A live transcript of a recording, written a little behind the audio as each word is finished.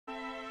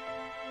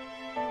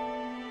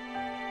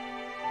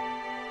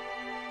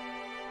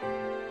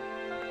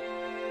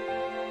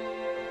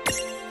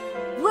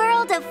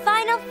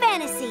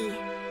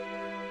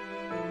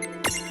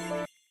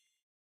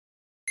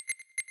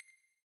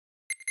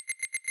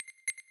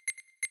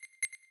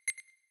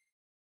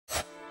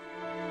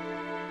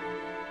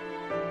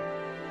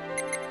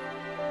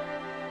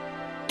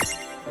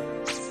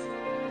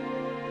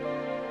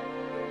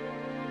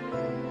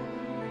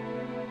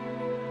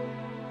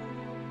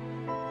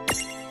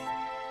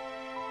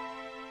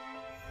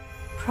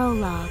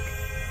Prologue.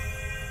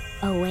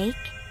 Awake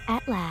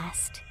at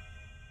last.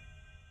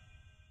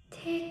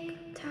 Tick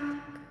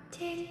tock,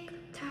 tick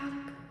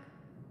tock,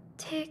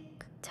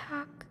 tick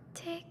tock,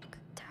 tick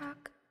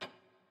tock,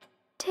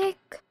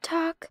 tick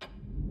tock.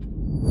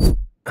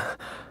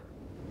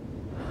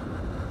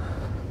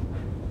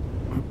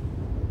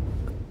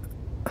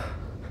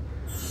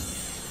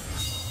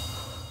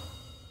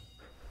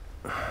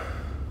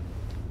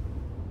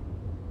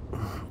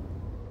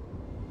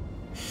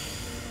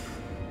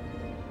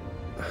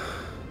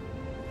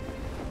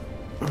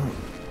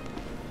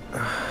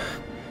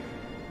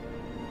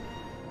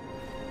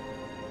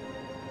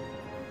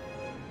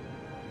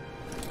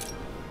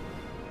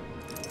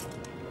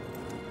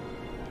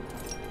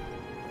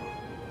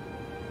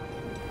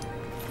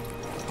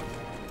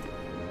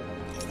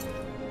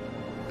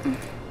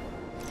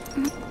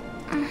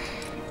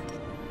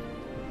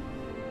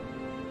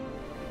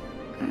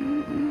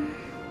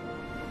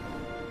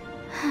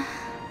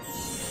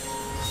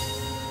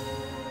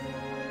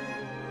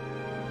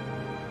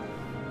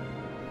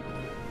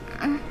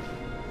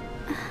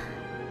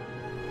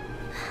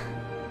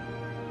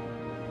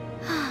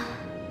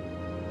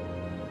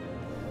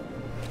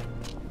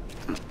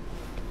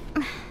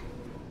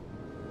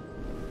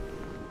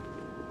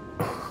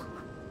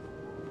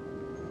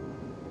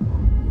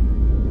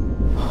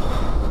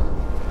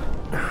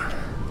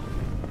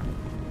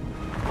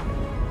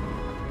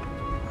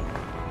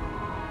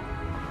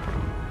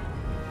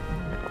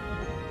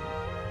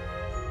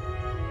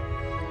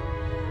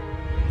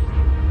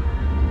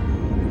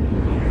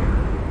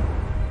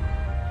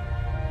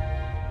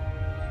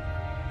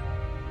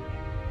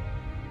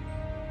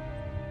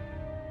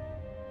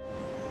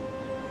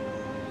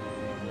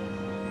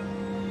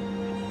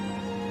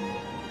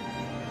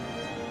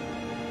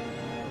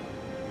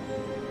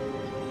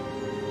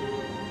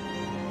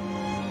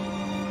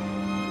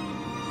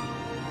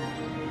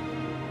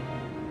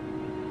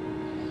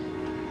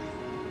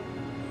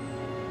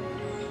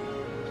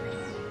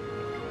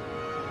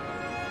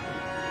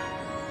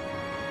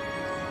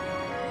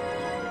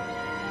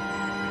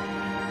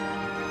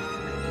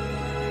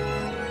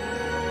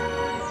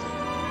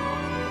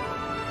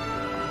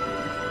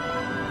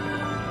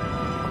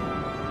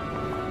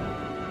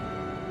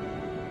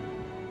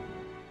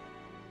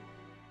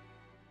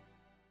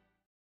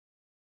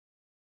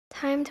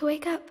 Time to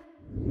wake up.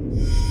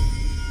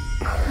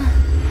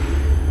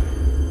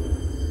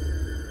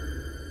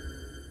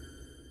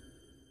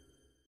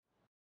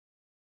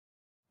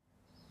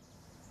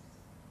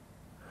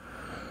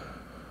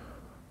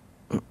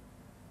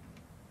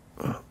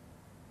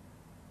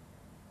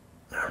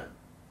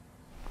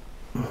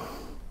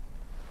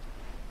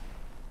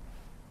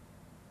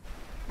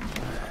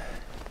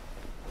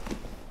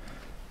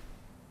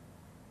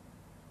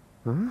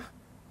 Huh?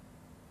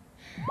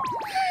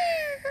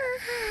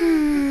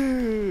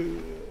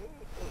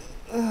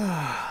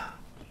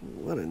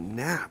 What a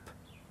nap.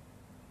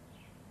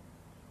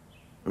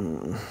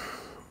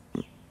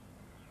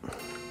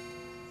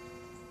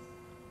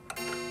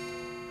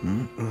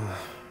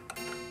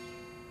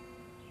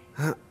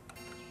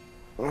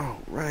 Oh,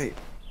 right.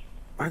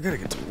 I gotta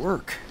get to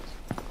work.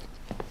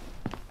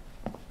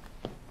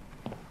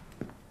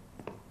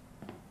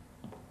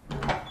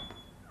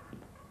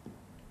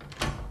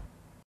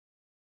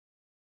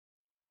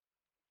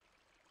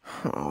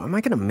 Oh, am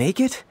I gonna make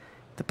it?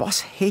 The boss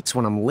hates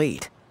when I'm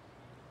late.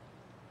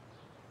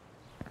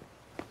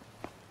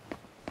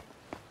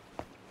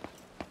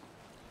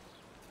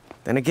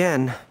 Then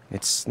again,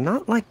 it's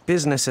not like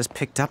business has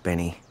picked up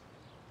any.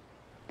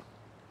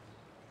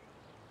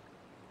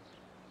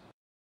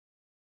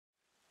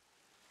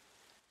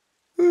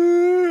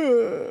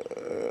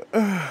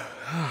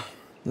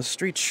 The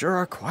streets sure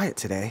are quiet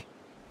today.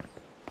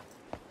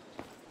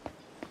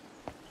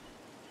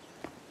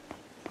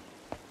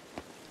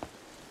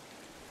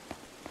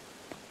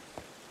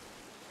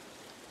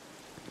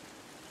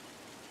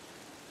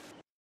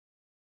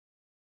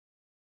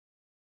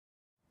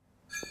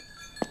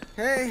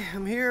 Hey,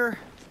 I'm here.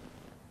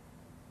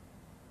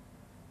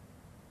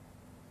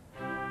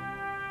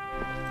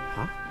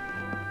 Huh?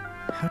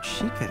 How'd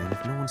she get in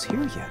if no one's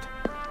here yet?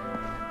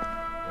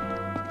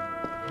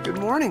 Good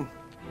morning.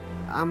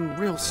 I'm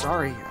real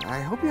sorry.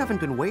 I hope you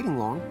haven't been waiting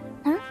long.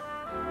 Huh?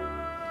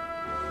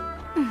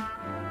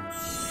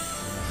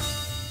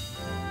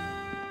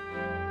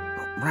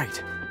 Oh,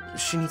 right.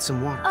 She needs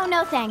some water. Oh,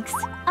 no thanks.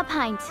 A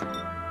pint.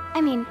 I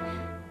mean,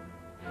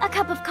 a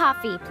cup of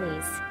coffee,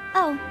 please.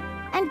 Oh,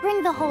 and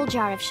bring the whole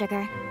jar of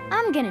sugar.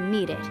 I'm gonna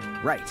need it.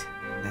 Right.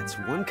 That's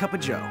 1 cup of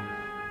joe.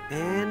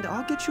 And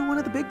I'll get you one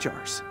of the big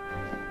jars.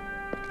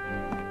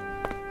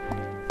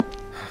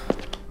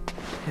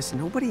 Has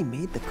nobody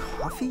made the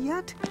coffee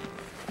yet?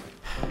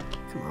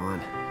 Come on,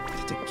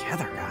 get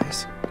together,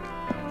 guys.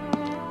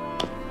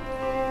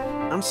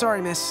 I'm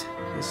sorry, miss.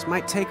 This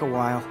might take a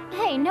while.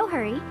 Hey, no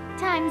hurry.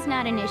 Time's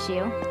not an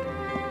issue.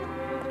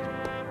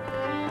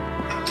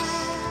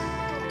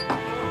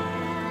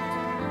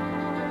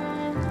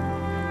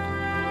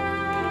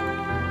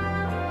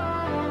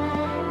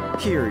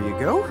 Here you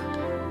go.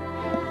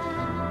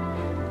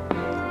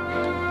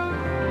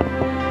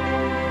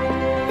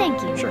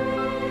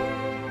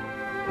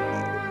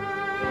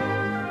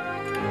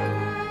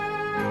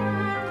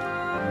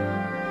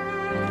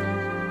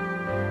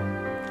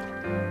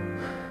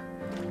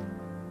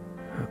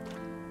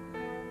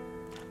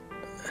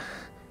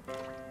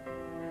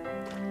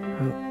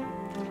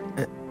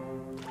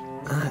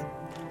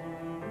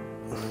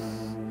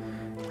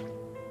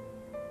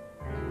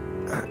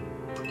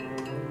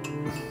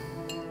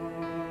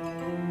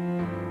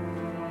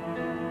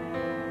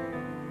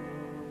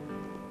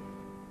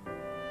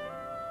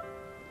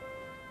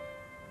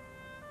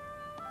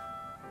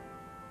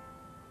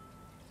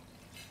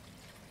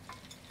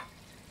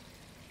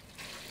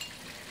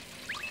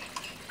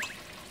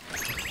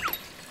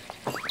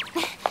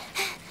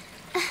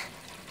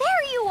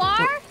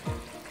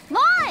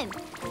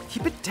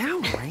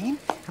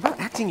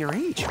 acting your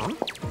age, huh?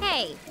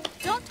 Hey,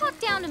 don't talk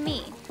down to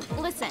me.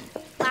 Listen,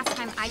 last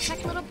time I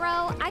checked, little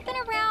bro, I've been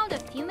around a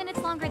few minutes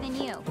longer than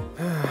you.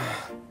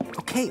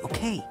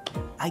 Okay.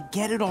 I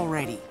get it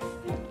already.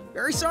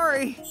 Very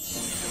sorry.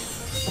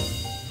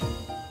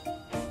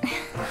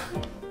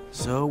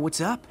 So,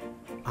 what's up?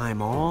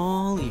 I'm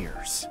all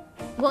ears.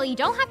 Well, you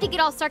don't have to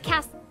get all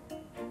sarcastic.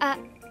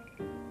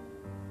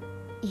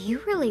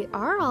 You really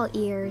are all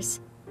ears.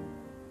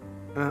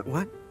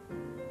 What?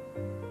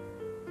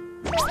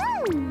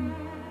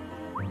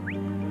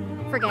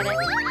 Forget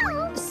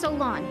it. So,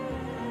 Lon,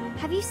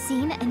 have you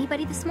seen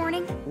anybody this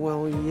morning?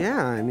 Well,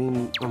 yeah, I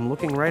mean, I'm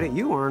looking right at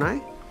you, aren't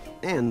I?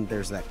 And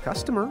there's that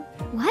customer.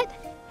 What?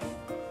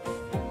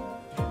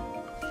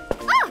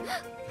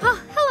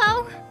 Oh,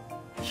 hello.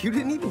 You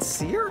didn't even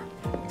see her?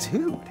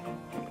 Dude.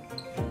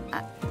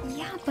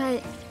 Yeah,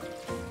 but...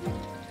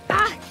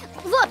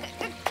 look,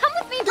 come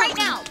with me right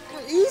now.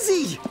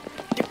 Easy!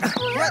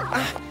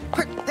 Ow,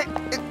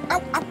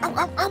 ow,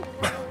 ow, ow.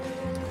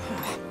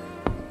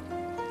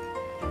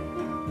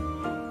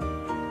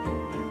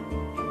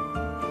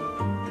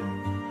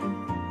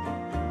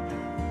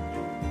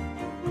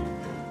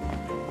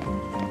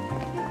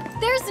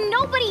 There's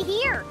nobody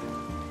here.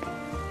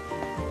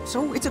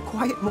 So it's a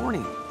quiet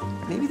morning.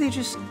 Maybe they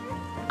just...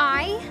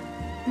 I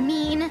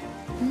mean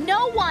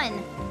no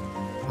one.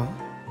 Huh?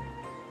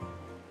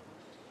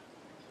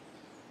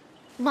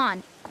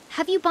 Lon,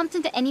 have you bumped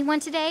into anyone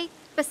today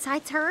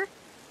besides her?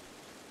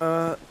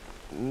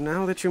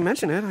 Now that you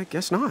mention it, I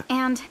guess not.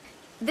 And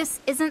this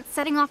isn't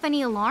setting off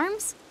any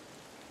alarms?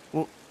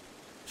 Well,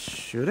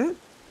 should it?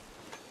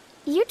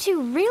 You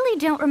two really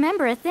don't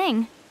remember a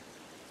thing.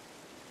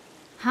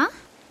 Huh?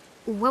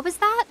 What was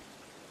that?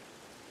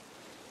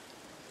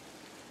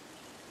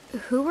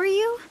 Who are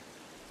you?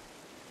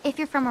 If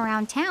you're from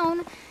around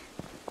town,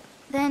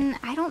 then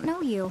I don't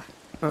know you.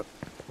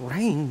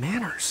 Rain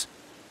manners.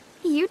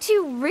 You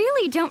two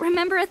really don't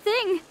remember a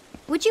thing.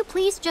 Would you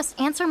please just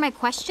answer my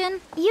question?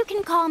 You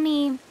can call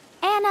me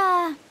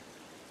Anna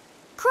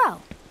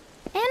Crow.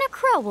 Anna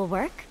Crow will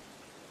work.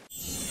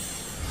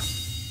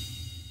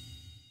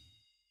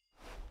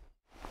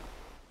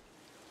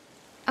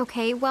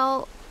 Okay,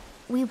 well,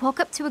 we woke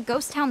up to a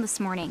ghost town this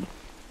morning.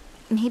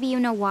 Maybe you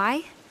know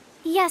why?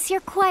 Yes, you're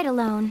quite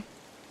alone.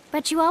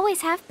 But you always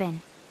have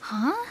been.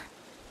 Huh?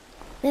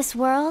 This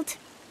world,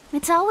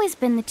 it's always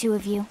been the two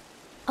of you.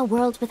 A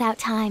world without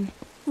time.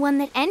 One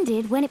that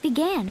ended when it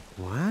began.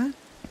 What?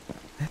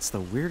 That's the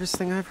weirdest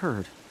thing I've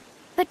heard.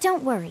 But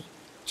don't worry.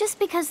 Just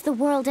because the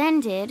world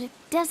ended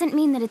doesn't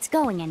mean that it's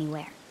going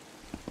anywhere.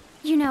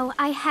 You know,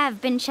 I have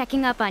been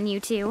checking up on you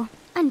two.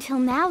 Until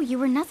now, you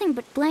were nothing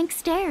but blank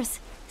stares.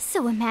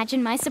 So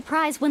imagine my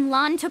surprise when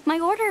Lon took my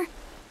order.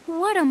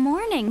 What a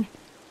morning.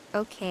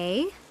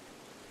 Okay.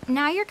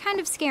 Now you're kind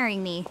of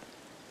scaring me.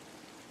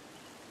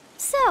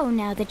 So,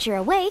 now that you're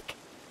awake,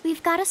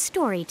 we've got a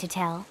story to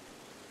tell.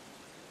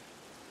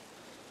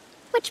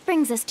 Which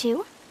brings us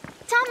to...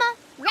 Tama,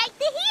 right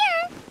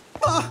here!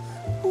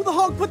 Who the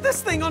hog put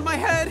this thing on my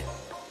head?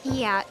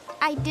 Yeah,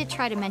 I did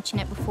try to mention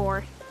it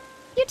before.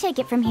 You take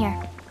it from here.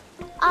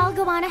 I'll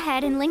go on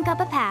ahead and link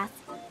up a path.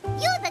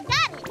 You the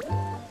got it!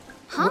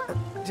 Huh?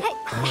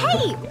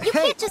 Hey, you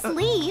can't just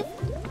leave.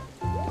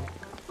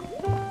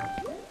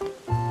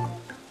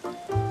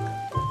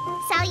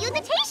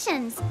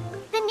 Salutations!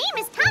 The name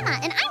is Tama,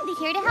 and I'm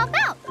here to help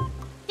out.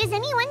 Does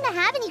anyone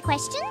have any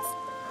questions?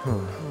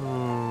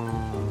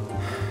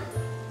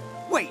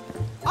 Wait,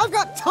 I've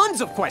got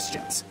tons of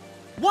questions.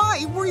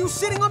 Why were you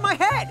sitting on my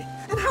head?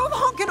 And how the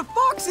honk can a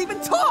fox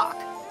even talk?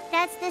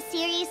 That's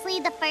seriously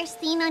the first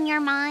thing on your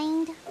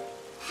mind?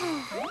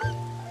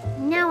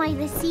 Now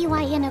I see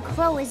why Anna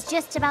Crow is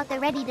just about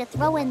ready to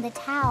throw in the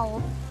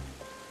towel.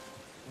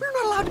 We're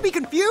not allowed to be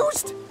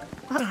confused?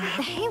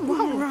 Hey,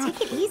 whoa,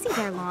 take it easy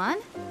there, Lon.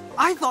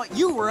 I thought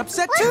you were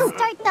upset Let's too.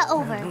 start the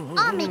over.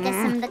 I'll make us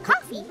some the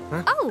coffee.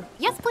 Huh? Oh,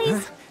 yes,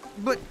 please.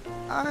 But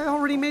I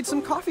already made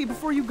some coffee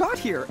before you got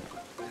here.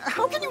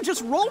 How can you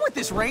just roll with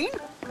this, Rain?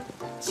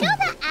 Chill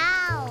the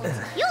out.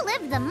 You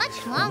lived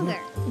much longer.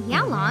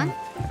 Yeah, Lon.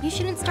 You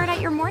shouldn't start out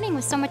your morning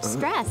with so much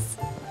stress.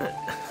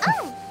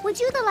 Oh, would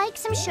you like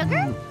some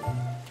sugar?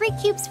 3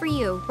 cubes for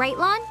you, right,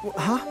 Lon?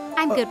 Huh?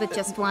 I'm good with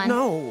just one.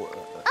 No.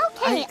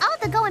 Okay,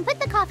 I'll go and put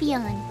the coffee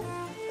on.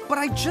 But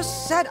I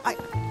just said I...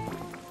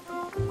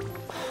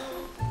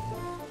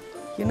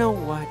 You know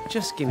what?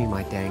 Just give me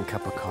my dang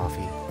cup of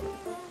coffee.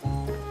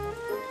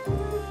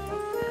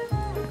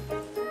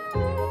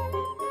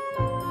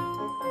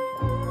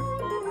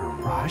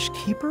 Mirage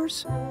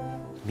Keepers?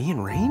 Me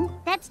and Rain?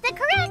 That's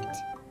correct.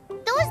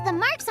 The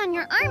marks on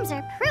your arms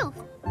are proof.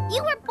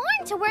 You were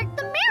born to work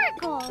the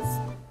miracles.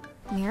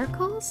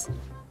 Miracles?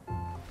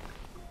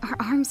 Our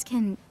arms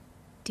can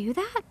do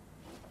that?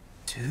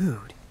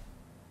 Dude.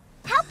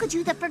 How could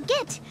you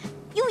forget?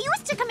 You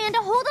used to command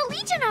a whole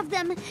legion of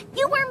them.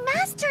 You were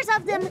masters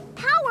of them,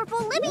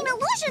 powerful living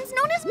illusions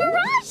known as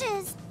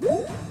mirages.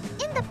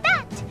 In the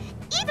fact,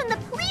 even the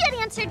Pleiad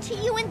answered to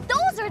you, and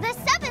those are the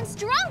 7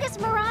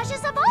 strongest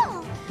mirages of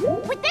all.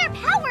 With their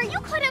power, you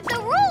could have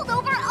ruled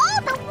over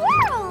all the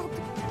world.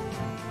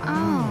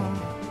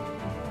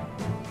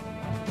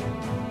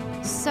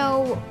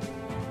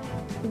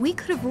 we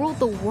could have ruled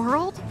the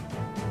world?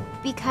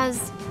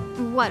 Because,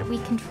 what, we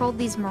controlled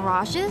these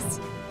mirages?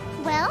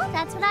 Well,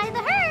 that's what I've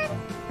heard.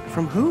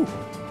 From who?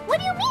 What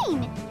do you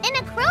mean? In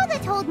a crow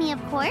that told me,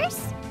 of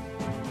course.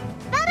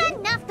 But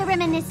enough the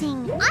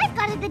reminiscing. I've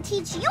got to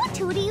teach you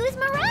two to use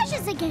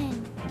mirages again.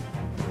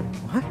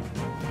 What?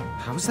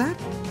 How's that?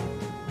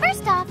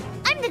 First off,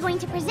 I'm going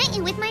to present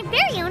you with my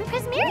very own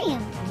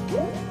Prismarium.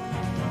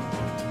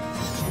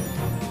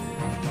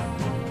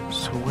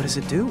 So what does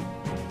it do?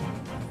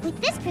 With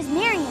this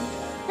Prismarium,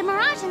 the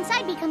mirage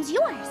inside becomes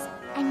yours,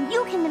 and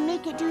you can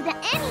make it do the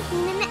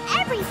anything and the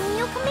everything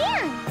you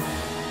command.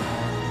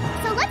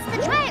 So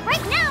let's try it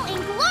right now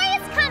in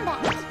glorious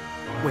combat.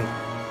 Wait,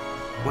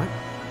 what?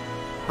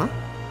 Huh?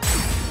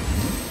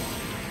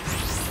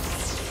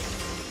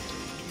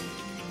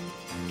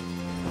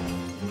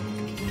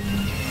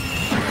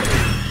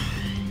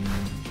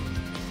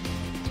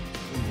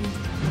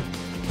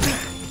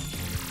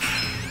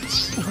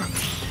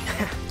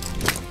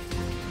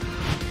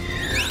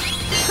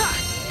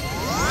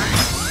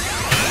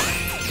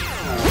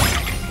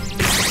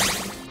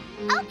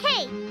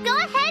 Okay, go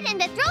ahead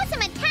and throw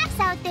some attacks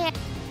out there.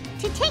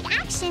 To take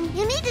action,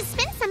 you need to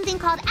spend something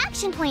called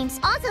action points,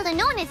 also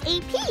known as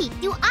AP.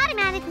 You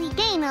automatically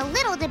gain a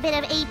little bit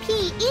of AP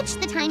each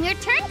the time your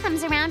turn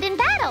comes around in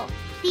battle.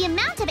 The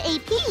amount of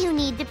AP you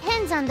need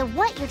depends on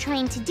what you're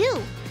trying to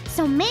do,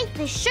 so make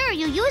sure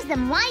you use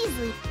them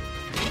wisely.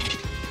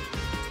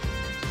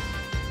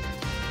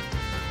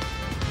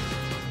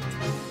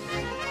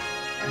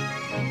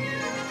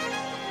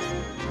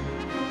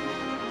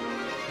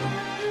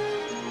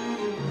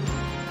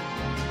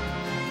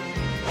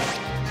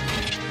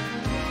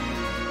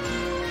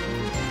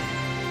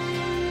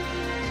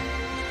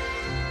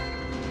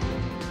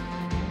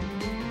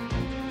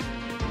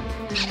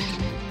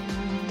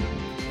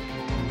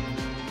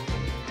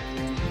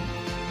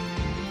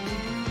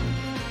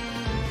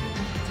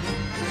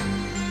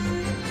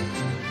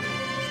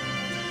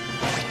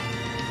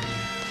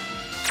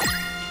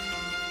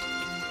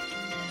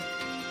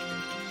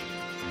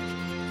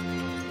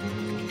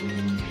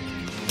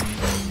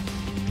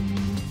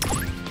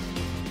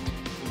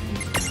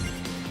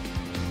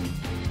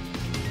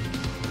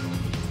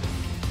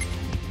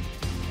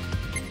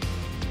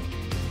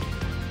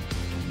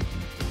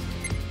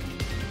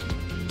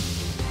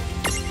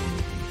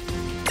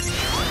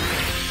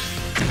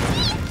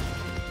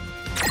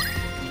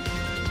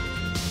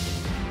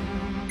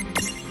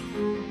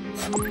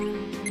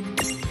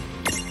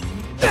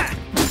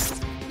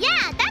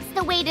 Yeah, that's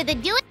the way to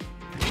do it.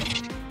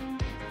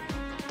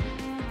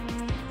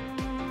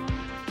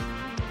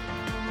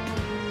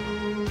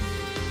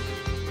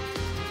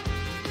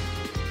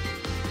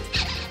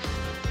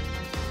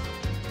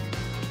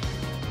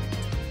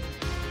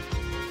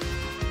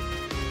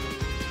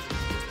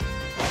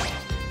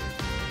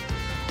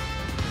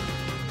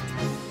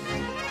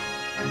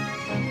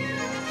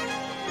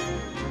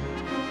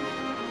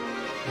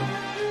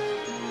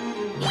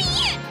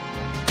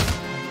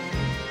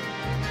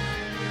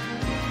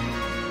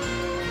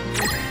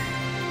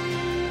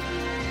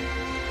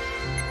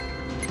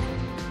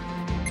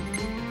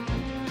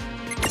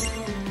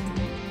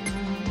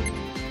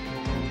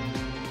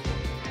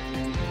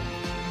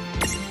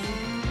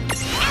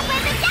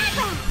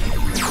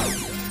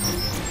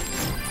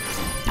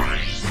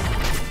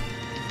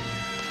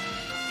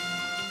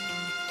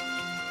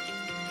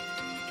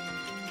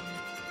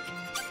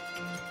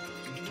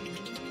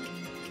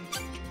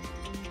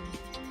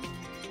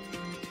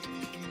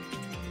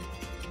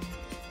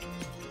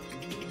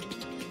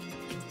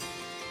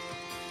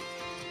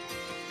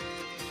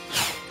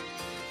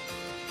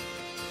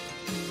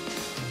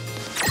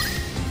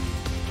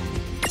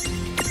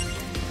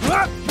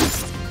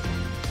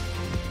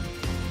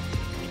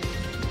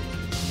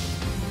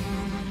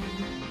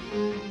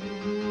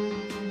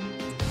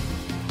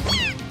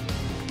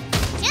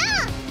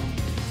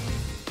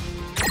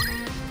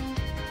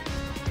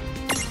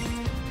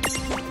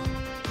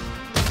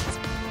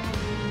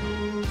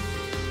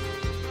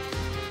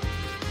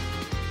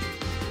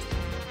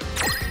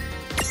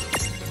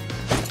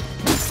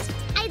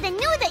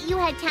 You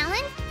had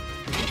talent?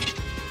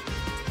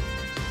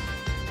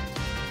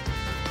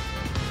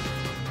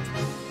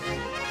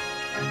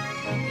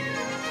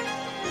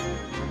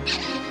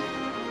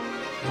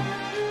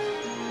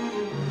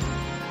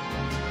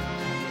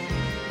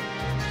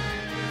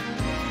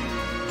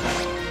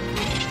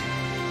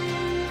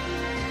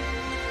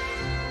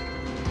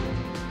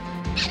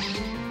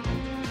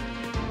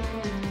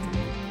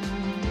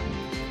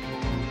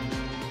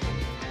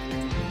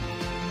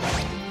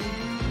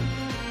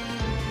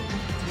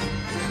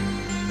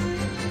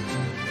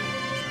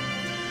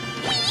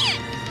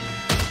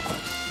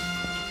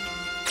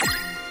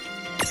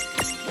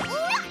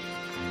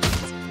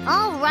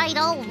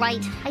 All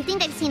right. I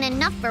think I've seen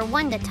enough for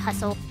one to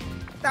tussle.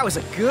 That was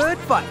a good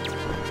fight.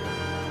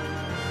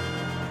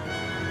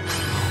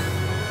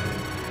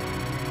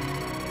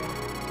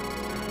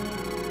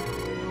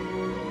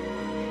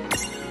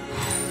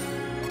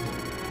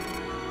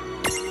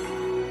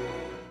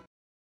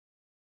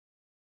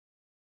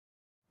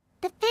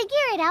 The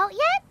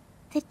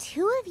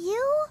two of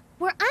you?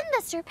 We're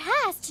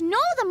unsurpassed. No,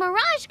 the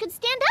Mirage could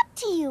stand up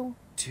to you.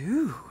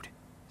 Dude,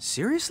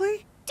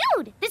 seriously?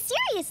 Dude, but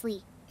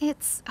seriously.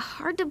 It's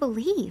hard to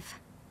believe.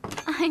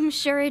 I'm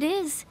sure it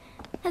is.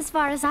 As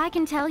far as I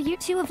can tell, you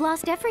two have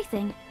lost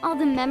everything. All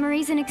the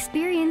memories and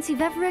experience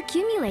you've ever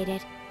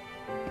accumulated.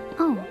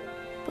 Oh,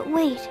 but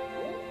wait.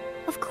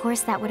 Of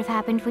course that would have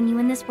happened when you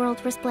and this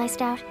world were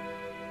spliced out.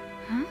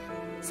 Huh?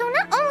 So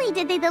not only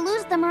did they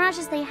lose the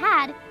Mirages they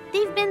had,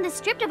 they've been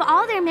stripped of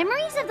all their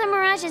memories of the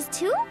Mirages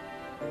too?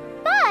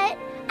 But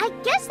I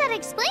guess that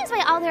explains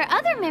why all their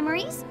other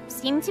memories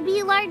seem to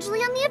be largely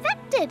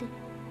unaffected.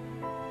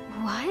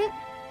 What?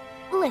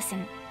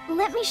 Listen,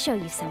 let me show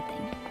you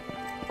something.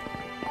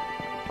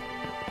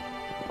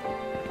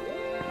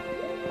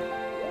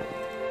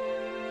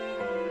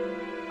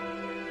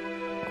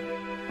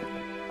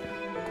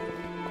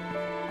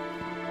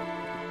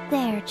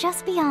 There,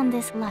 just beyond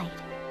this light,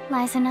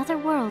 lies another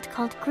world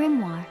called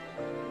Grimoire.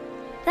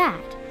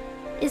 That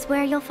is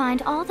where you'll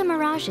find all the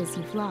Mirages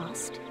you've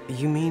lost.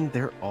 You mean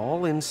they're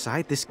all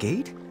inside this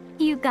gate?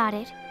 You got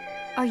it.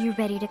 Are you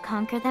ready to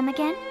conquer them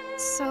again?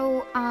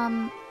 So,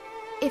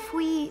 if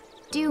we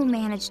do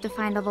manage to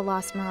find all the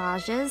lost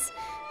Mirages,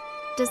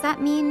 does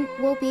that mean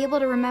we'll be able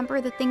to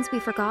remember the things we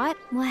forgot?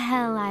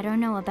 Well, I don't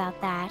know about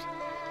that.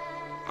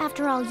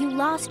 After all, you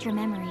lost your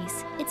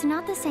memories. It's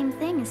not the same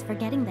thing as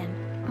forgetting them.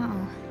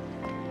 Oh.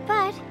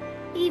 But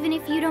even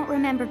if you don't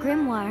remember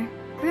Grimoire,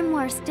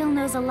 Grimoire still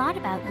knows a lot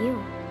about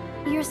you.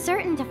 You're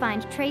certain to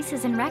find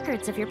traces and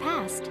records of your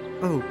past.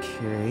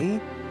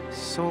 Okay,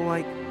 so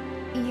like...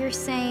 You're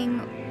saying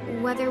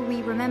whether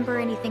we remember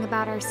anything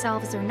about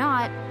ourselves or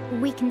not,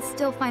 we can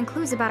still find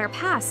clues about our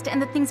past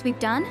and the things we've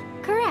done?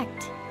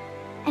 Correct.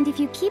 And if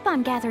you keep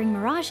on gathering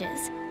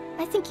Mirages,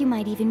 I think you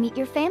might even meet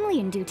your family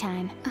in due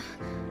time.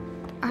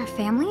 Our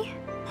family?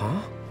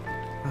 Huh?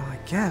 Well, I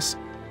guess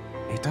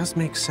it does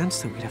make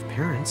sense that we'd have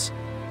parents.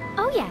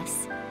 Oh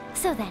yes.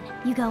 So then,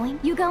 you going?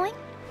 You going?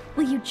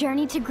 Will you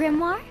journey to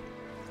Grimoire?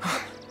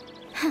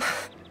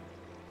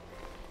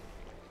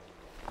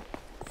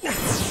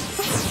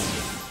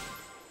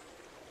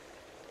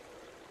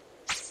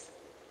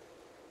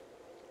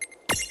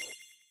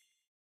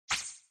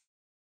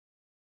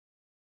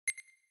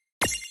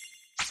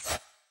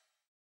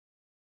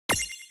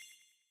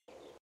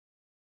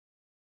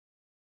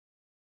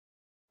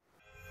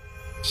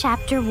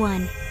 Chapter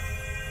 1.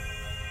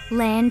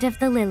 Land of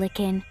the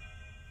Lilican.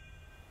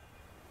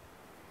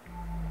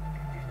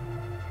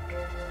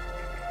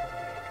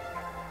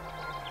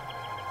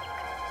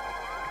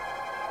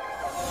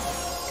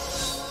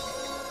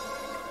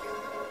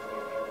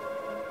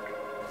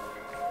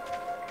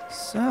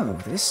 So,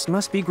 this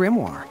must be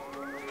Grimoire.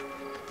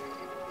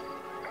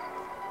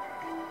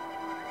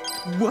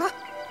 What? What?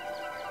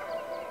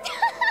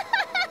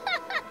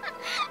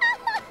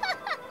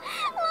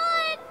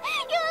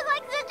 You look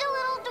like such a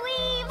little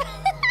dweeb.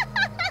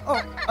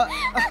 Oh,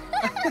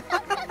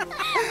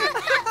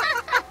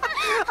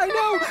 I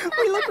know!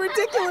 We look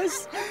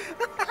ridiculous!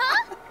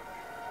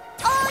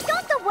 Oh,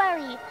 don't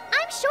worry.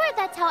 I'm sure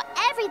that's how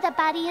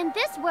everybody in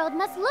this world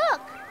must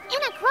look.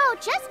 Inna Crow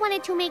just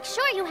wanted to make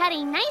sure you had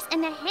a nice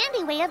and a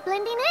handy way of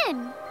blending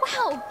in.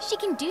 Wow, she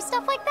can do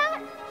stuff like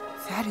that?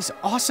 That is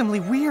awesomely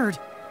weird.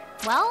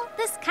 Well,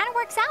 this kind of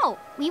works out.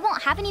 We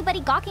won't have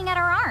anybody gawking at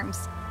our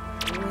arms.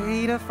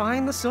 Way to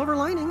find the silver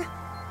lining.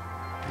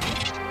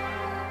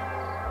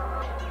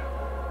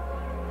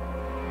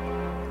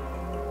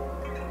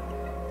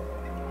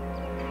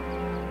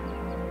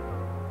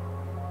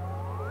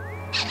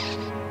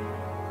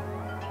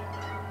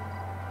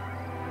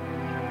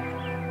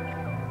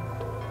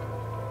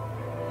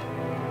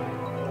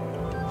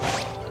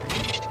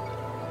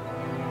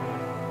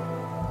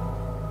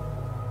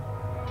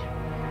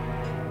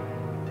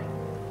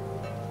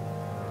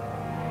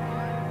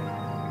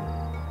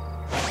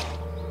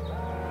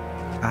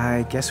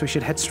 I guess we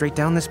should head straight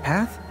down this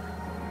path?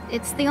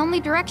 It's the only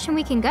direction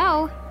we can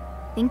go.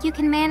 Think you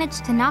can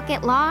manage to not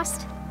get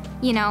lost?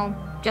 You know,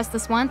 just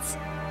this once?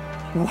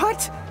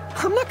 What?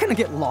 I'm not gonna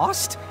get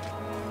lost.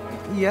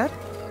 Yet.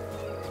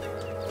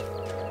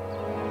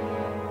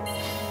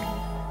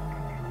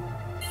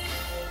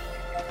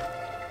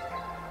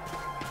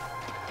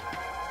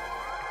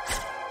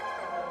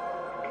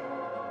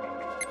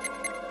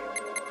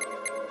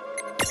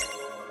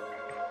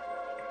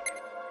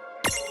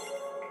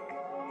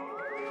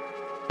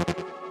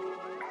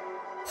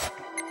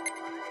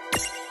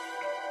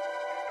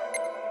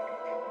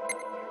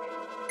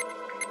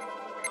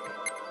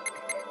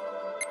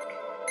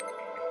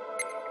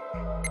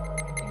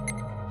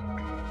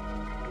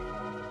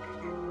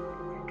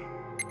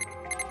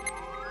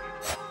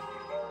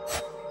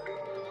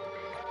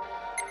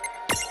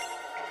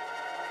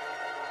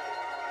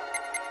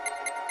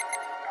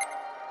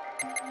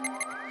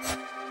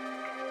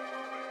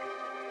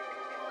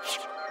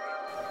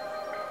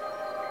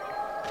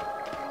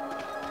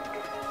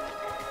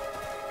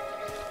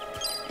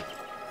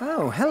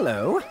 Oh,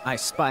 hello. I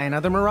spy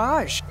another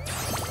Mirage.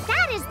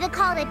 That is the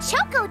call to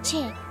Choco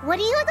Chick. What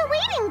are you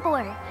waiting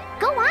for?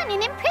 Go on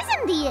and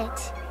imprison the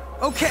it.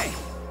 Okay,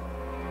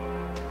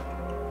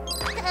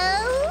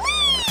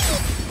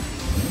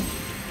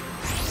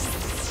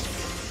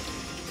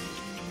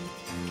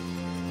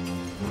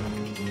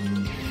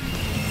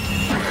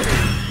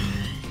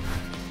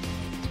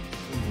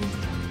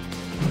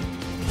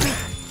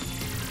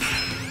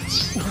 So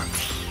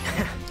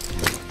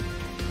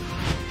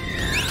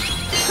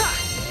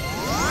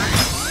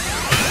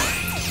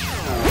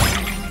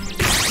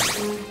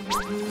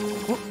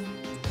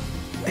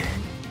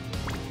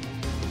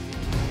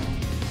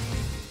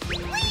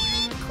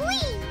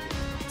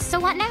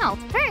what now?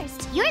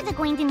 First, you're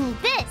going to need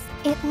this.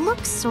 It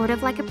looks sort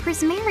of like a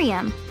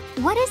prismarium.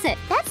 What is it?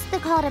 That's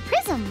called a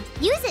prism.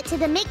 Use it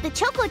to make the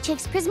Choco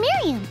Chick's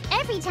prismarium.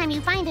 Every time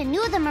you find a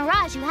new The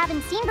Mirage you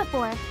haven't seen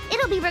before,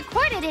 it'll be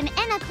recorded in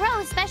Anna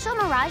Crow's special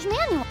Mirage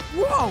manual.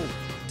 Whoa!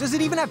 Does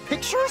it even have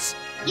pictures?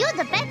 You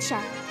the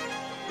betcha.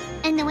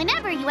 And then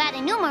whenever you add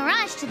a new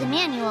Mirage to the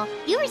manual,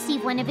 you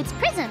receive one of its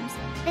prisms.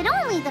 But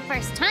only the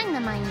first time,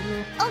 mind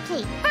you.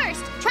 Okay,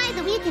 first, try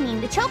the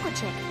weakening the Choco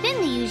Chick,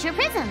 then use your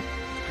prism.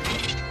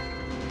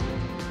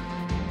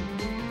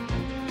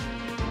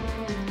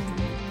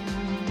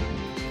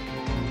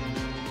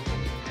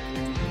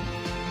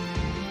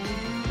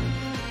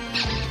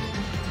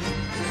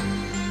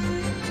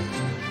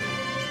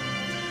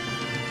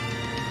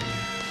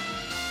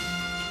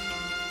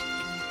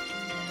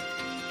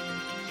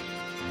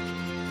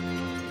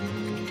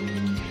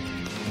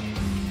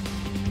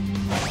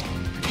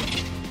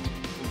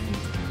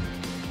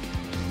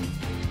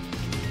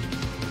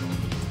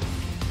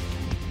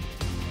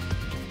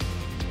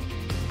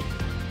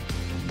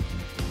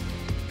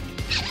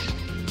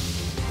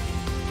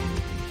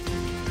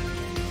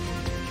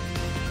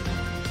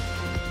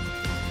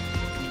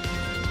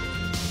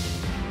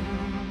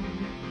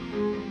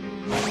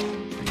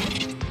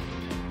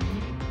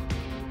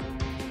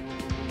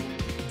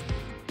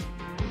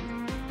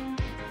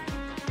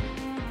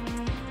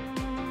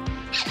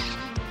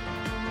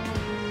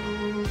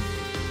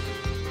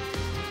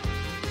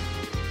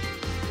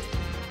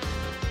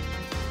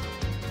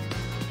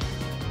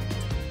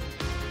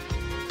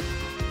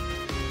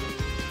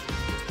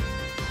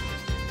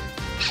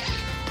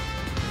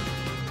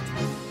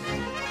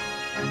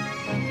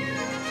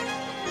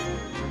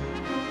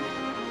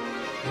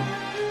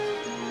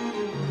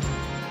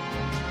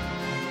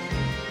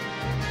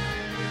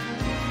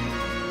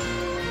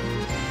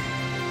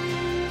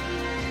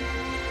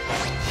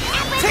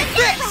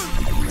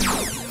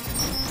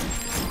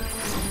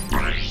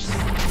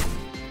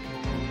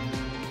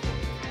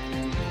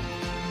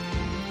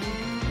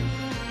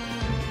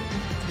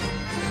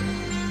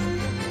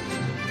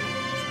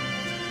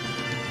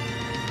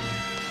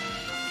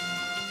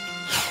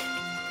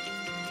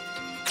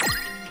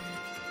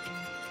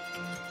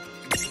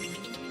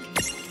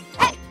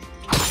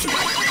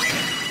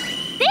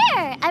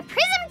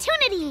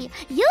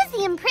 Use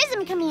the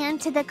Imprism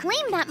command to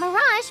claim that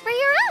Mirage for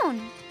your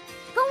own.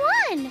 Go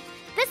on!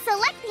 The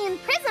Select the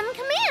Imprism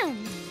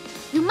command.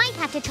 You might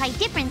have to try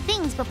different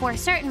things before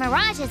certain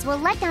Mirages will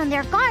let down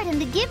their guard and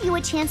to give you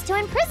a chance to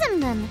imprison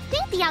them.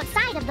 Think the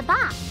outside of the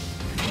box.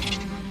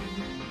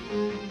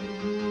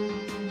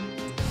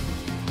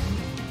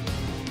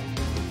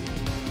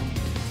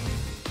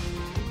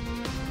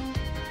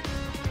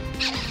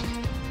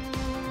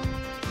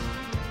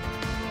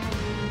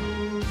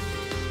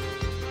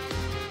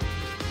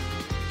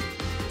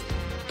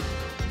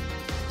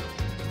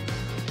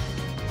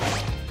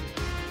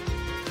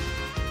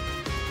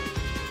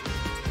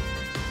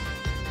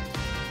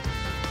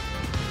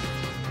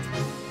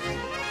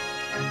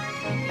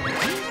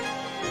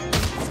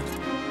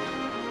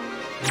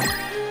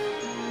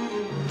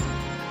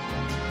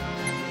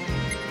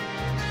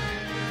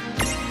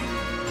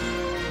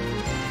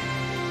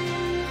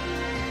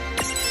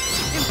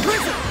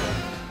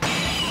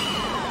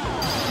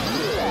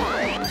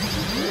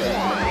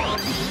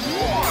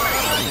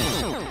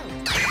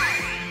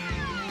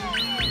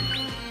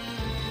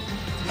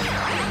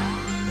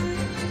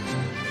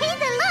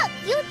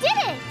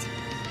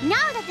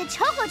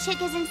 Choco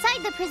Chick is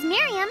inside the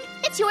Prismarium.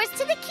 It's yours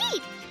to the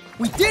keep.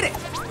 We did it!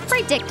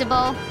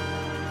 Predictable.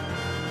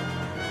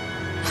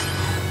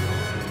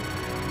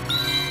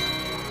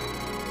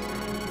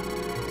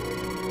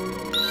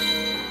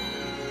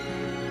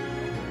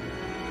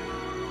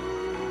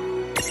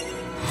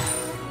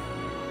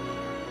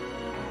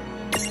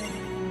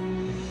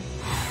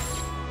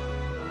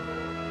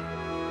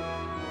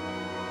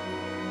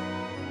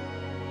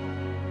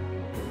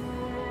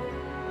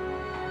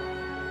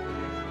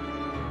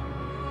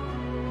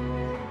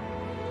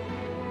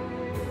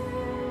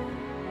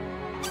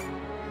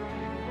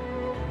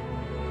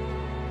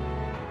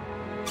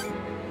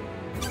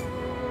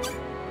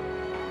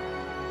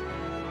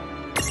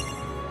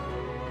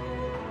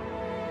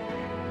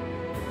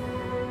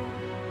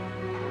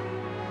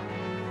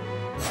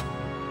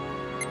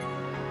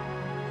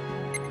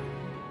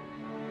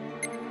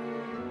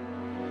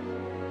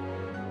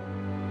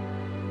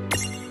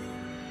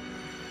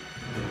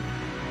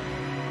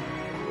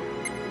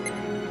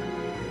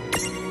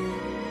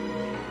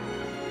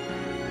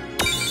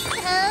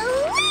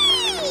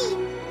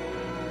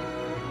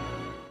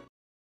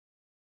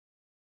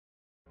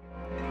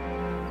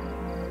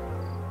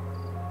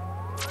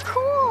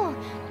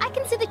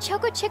 The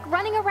Choco Chick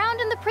running around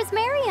in the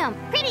Prismarium.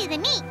 Pretty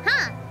neat,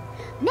 huh?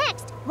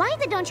 Next, why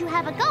don't you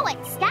have a go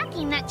at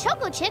stacking that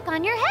Choco Chick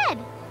on your head?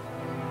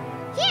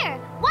 Here,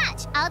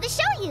 watch, I'll just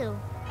show you.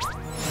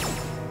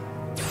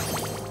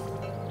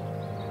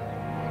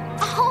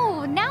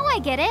 Oh, now I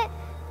get it.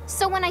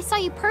 So when I saw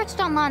you perched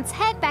on Lon's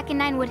head back in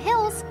Ninewood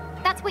Hills,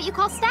 that's what you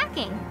call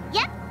stacking.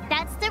 Yep,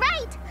 that's the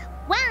right.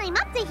 While I'm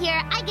up to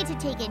here, I get to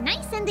take it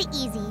nice and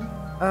easy.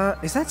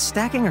 Is that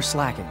stacking or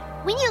slacking?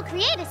 When you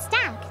create a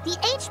stack, the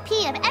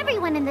HP of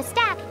everyone in the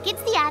stack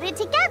gets added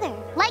together.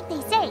 Like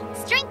they say,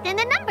 strength in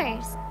the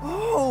numbers.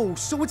 Oh,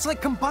 so it's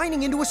like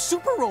combining into a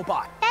super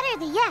robot.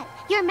 Better yet,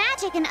 your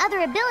magic and other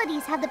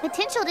abilities have the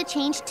potential to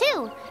change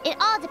too. It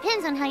all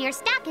depends on how your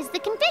stack is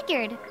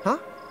configured. Huh?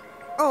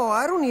 Oh,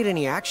 I don't need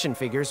any action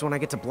figures when I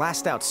get to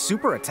blast out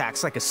super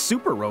attacks like a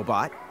super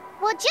robot.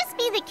 Well, just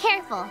be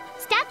careful.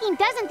 Stacking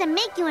doesn't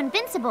make you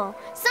invincible.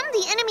 Some of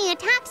the enemy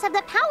attacks have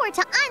the power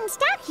to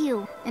unstack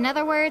you. In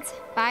other words,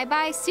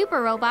 bye-bye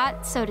super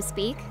robot, so to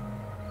speak.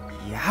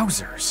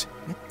 Yowzers.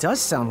 It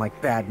does sound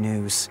like bad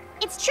news.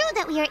 It's true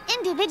that we are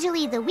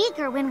individually the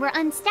weaker when we're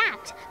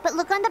unstacked, but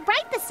look on the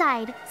brighter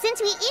side. Since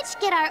we each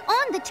get our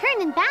own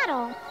turn in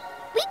battle,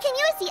 we can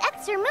use the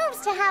extra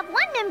moves to have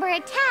one member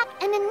attack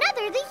and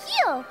another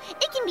heal.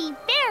 It can be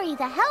very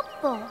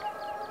helpful.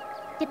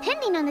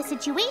 Depending on the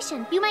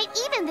situation, you might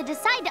even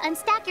decide to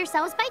unstack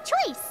yourselves by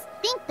choice.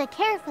 Think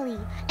carefully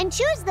and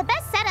choose the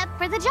best setup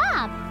for the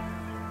job.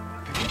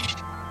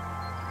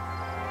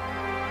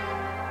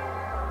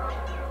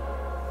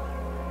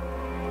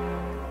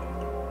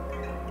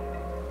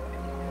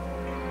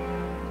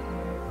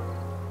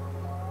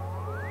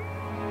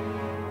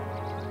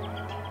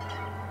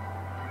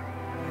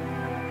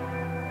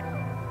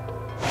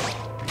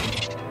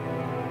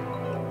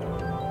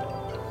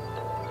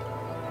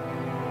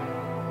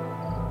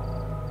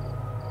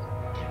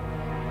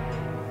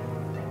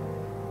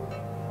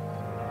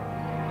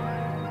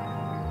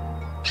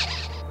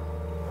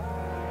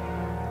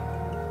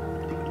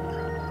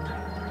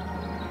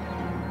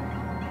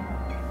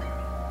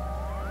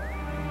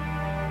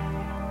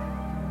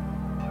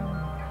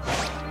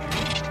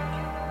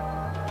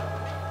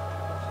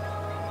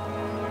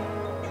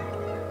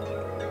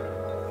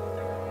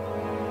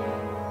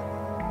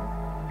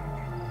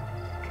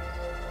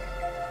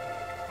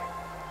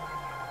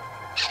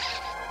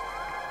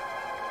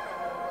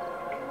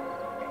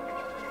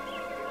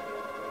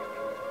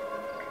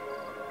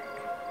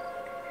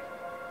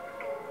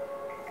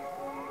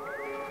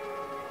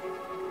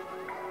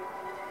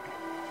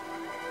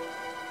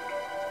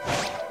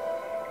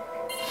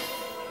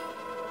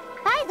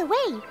 By the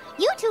way,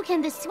 you two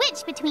can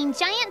switch between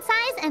giant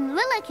size and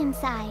Lilican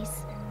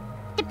size.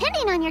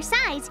 Depending on your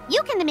size,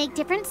 you can make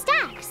different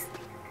stacks.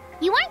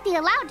 You aren't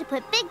allowed to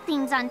put big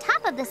things on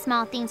top of the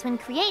small things when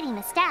creating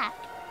a stack.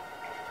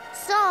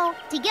 So,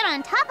 to get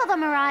on top of a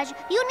mirage,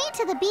 you need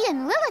to be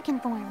in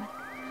Lilican form.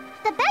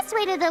 The best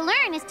way to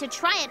learn is to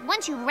try it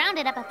once you've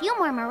rounded up a few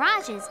more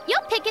mirages.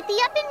 You'll pick it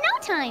up in no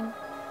time.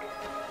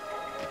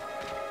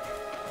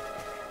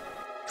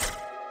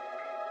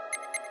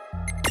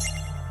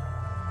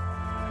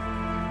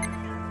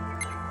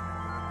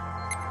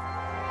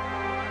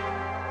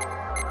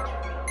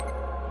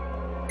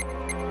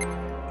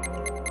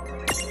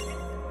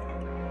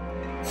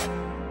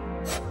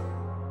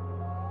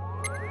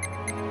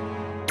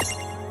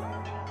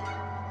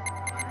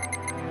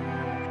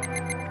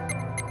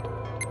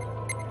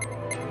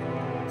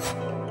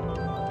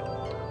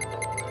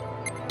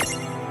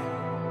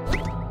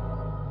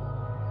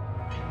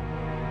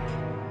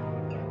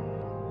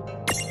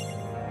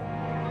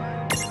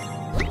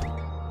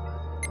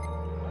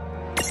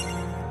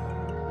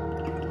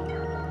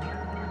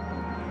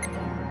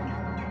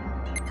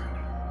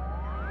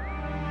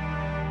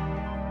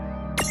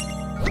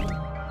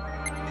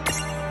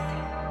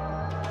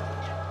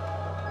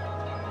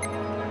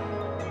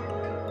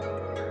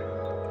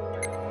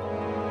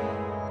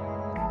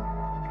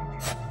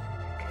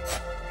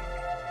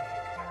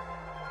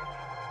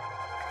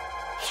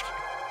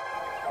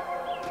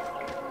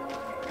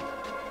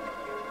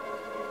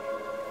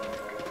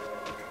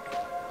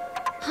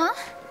 Huh?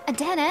 A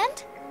dead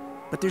end?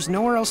 But there's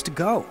nowhere else to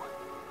go.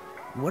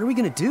 What are we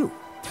gonna do?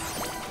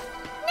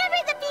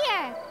 Never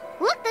fear!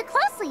 Look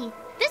closely.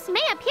 This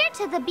may appear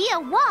to be a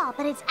wall,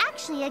 but it's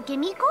actually a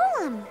gimme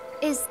golem.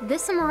 Is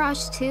this a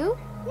mirage too?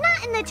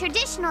 Not in the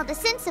traditional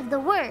sense of the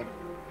word,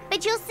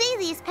 but you'll see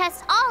these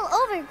pests all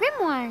over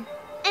Grimoire.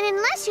 And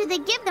unless you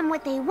give them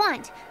what they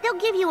want, they'll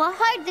give you a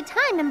hard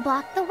time and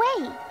block the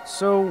way.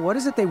 So what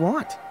is it they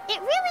want? It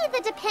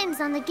really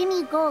depends on the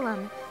gimme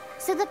golem.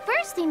 So the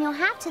first thing you'll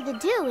have to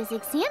do is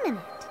examine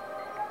it.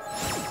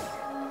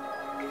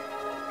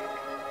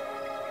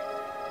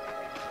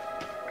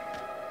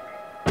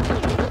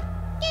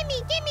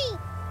 Gimme!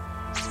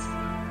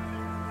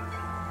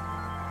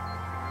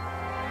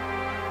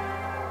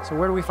 So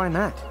where do we find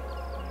that?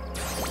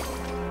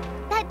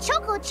 That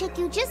Choco Chick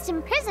you just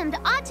imprisoned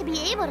ought to be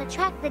able to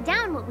track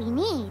down what we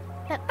need.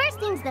 But first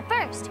things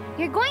first,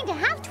 you're going to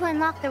have to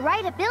unlock the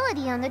right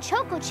ability on the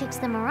Choco Chick's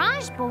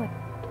Mirage board.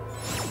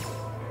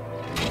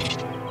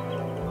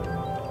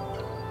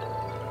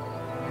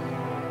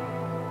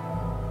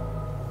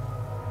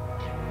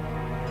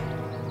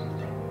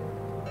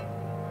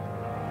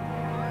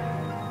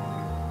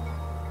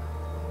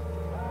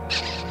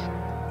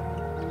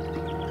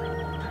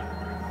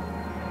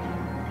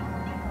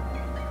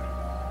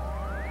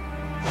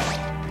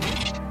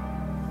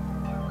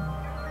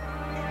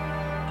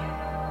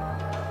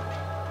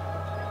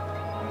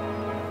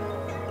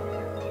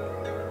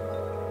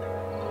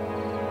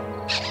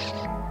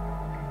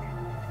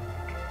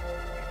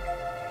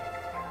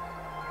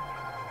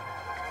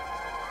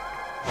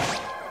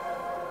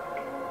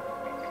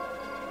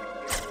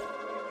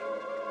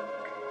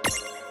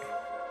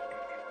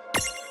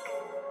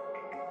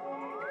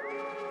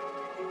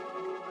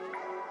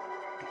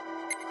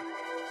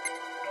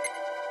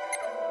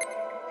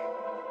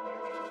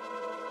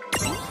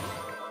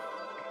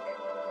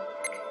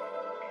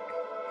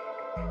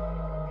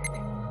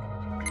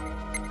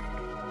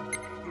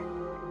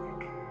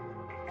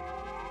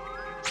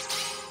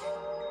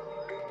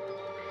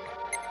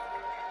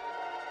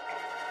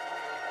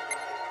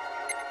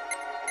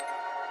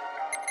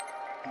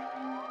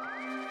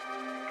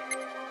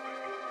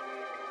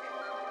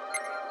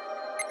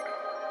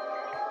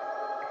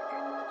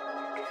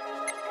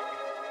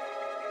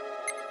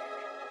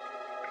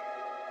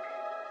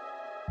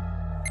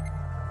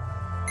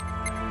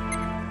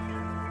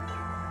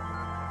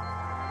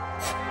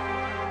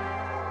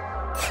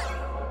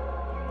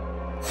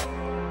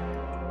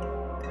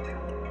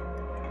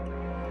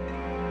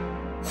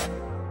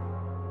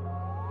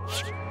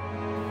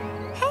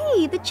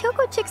 Hey, the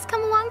Choco Chicks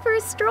come along for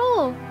a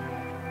stroll.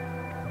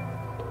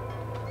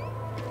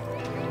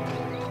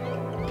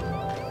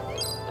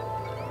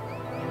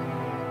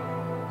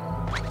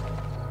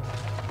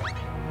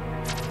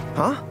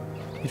 Huh?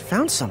 It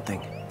found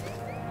something.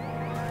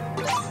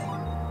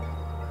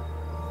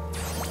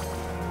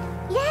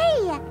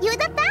 Yay! You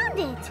found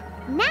it!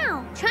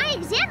 Now, try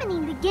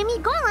examining the Gimme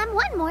Golem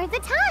one more at a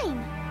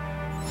time.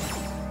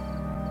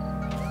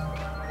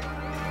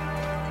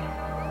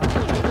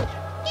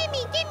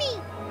 Gimme,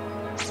 gimme!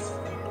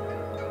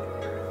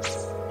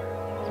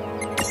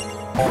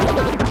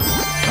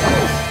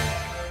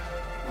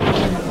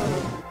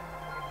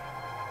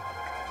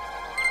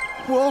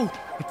 Whoa!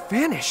 It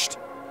vanished!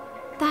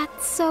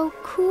 That's so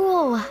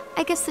cool.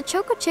 I guess the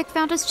Choco Chick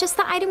found us just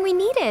the item we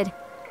needed.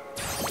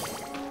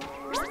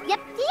 Yep.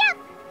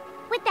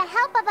 With the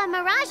help of a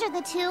Mirage or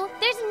the two,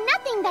 there's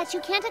nothing that you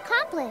can't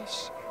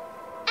accomplish.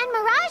 And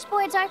Mirage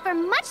boards are for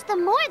much the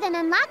more than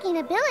unlocking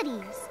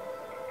abilities.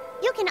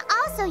 You can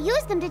also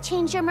use them to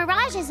change your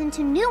Mirages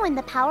into new and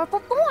the powerful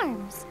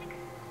forms.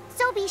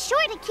 So be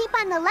sure to keep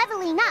on the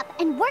leveling up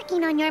and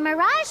working on your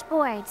Mirage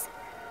boards.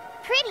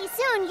 Pretty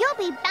soon, you'll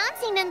be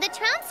bouncing and the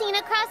trouncing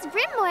across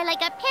Brimmore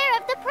like a pair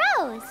of the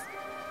pros.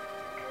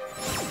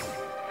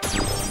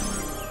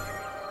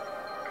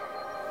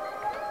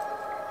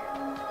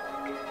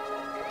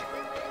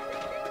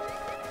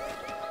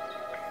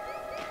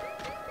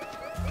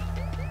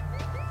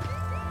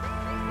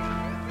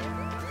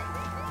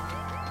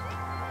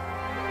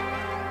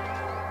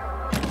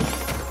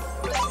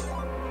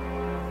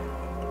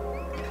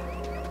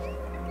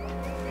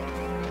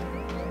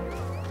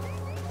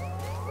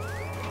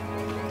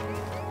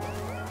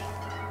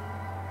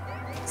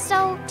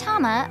 So,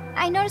 Tama,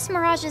 I noticed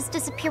Mirages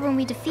disappear when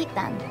we defeat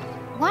them.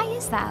 Why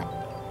is that?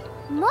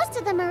 Most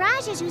of the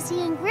Mirages you see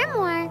in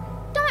Grimoire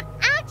don't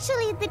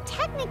actually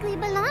technically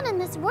belong in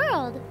this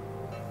world.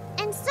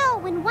 And so,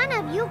 when one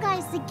of you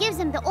guys gives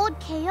them the old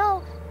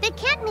KO, they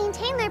can't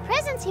maintain their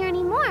presence here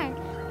anymore.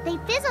 They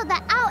fizzle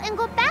that out and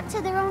go back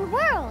to their own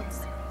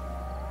worlds.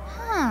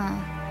 Huh.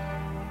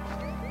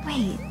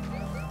 Wait.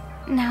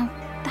 Now,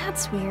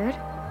 that's weird.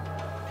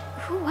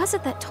 Who was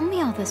it that told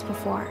me all this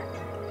before?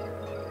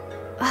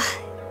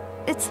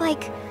 It's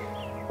like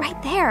right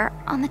there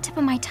on the tip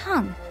of my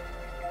tongue.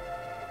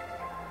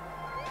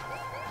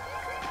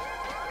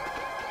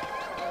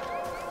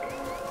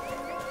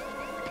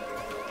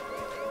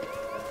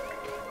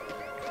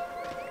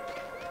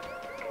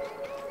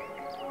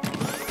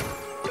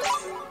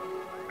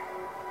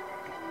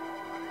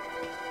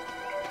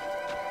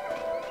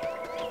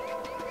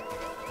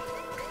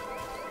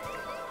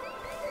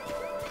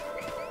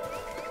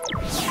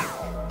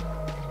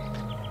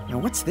 Now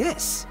what's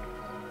this?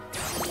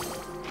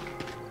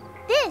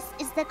 This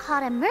is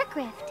called a Merc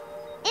Rift.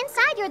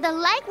 Inside, you're the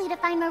likely to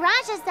find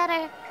Mirages that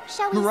are,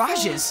 shall we say...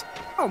 Mirages?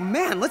 Oh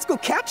man, let's go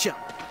catch them!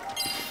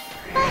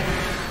 But...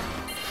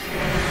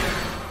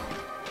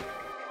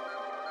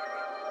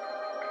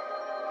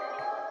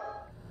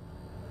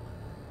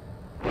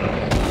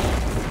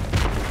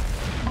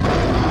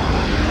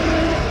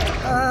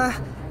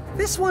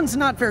 This one's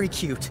not very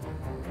cute.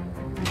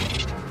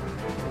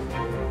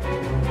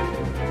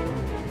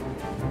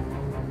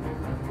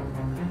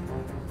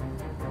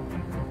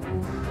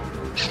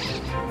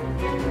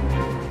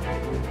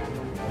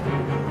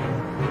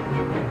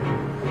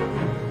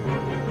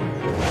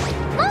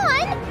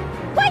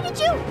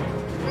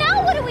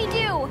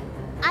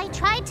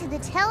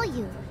 Tell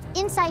you,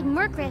 inside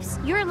Merc Rifts,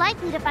 you're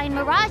likely to find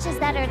Mirages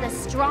that are the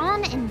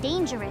strong and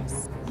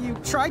dangerous. You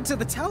tried to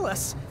tell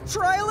us.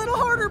 Try a little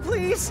harder,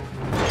 please.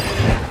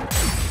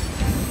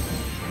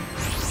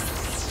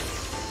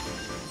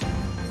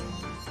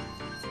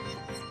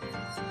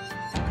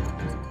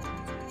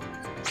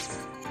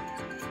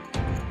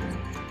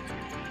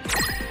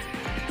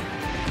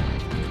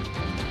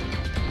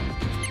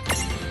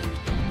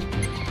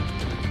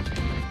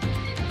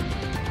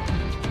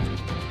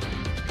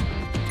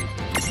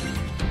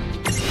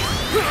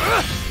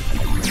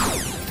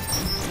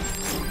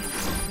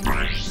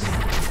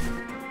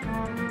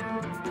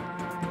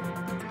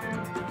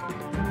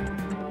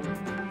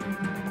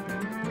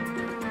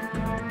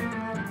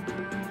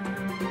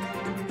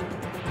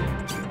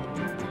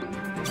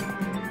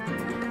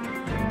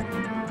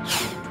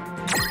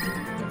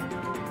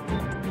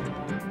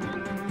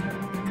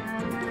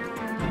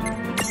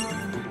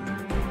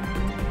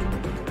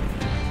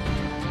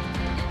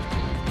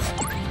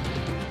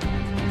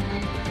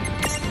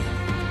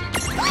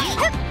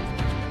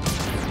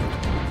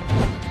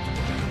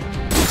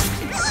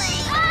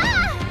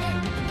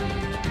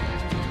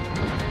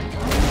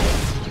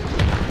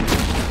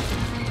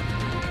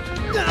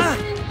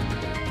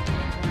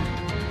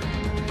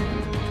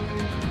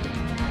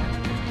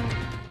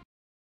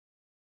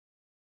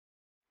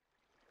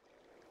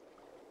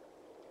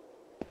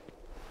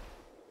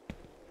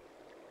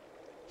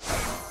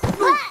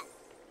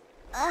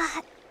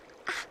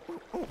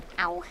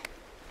 Ow.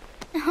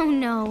 Oh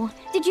no.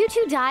 Did you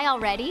two die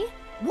already?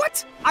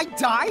 What? I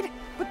died?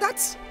 But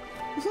that's...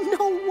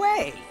 no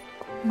way.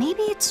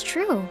 Maybe it's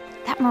true.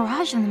 That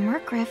mirage in the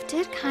Murkrift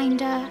did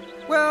kinda...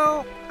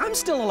 Well, I'm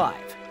still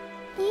alive.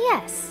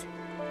 Yes.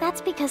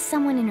 That's because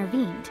someone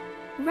intervened.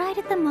 Right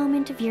at the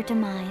moment of your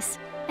demise.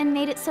 And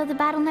made it so the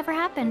battle never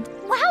happened.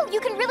 Wow, you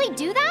can really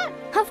do that?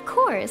 Of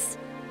course.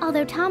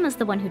 Although Tama's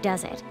the one who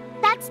does it.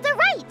 That's the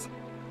right!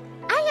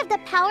 I have the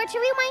power to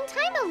rewind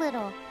time a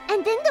little,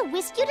 and then to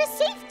whisk you to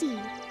safety.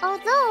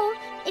 Although,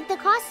 it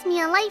costs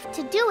me a life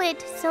to do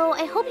it, so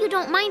I hope you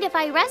don't mind if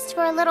I rest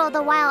for a little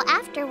the while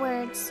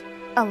afterwards.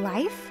 A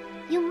life?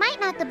 You might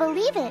not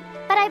believe it,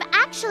 but I've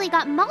actually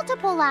got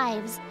multiple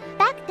lives.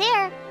 Back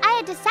there, I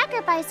had to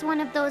sacrifice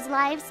one of those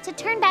lives to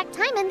turn back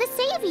time and to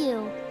save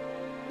you.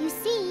 You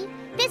see,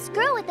 this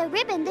girl with the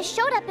ribbon that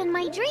showed up in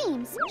my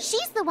dreams,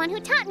 she's the one who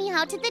taught me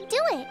how to do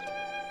it.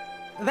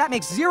 That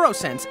makes 0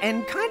 sense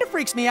and kind of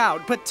freaks me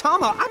out, but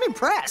Tama, I'm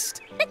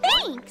impressed.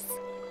 Thanks!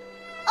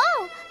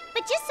 Oh,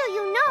 but just so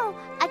you know,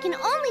 I can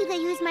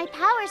only use my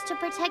powers to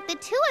protect the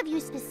two of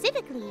you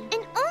specifically,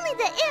 and only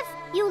if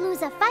you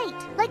lose a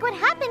fight, like what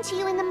happened to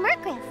you in the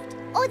Murkrift.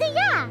 Oh,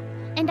 yeah!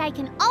 And I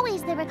can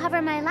always recover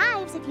my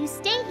lives if you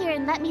stay here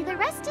and let me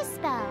rest a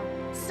spell.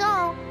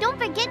 So, don't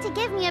forget to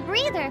give me a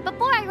breather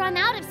before I run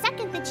out of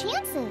second the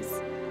chances.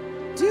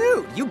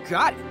 Dude, you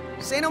got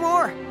it. Say no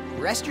more.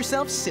 Rest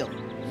yourself silly.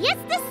 Yes,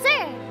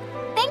 sir!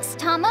 Thanks,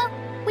 Tama.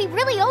 We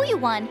really owe you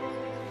one.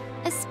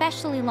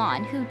 Especially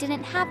Lon, who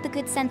didn't have the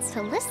good sense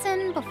to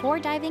listen before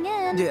diving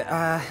in.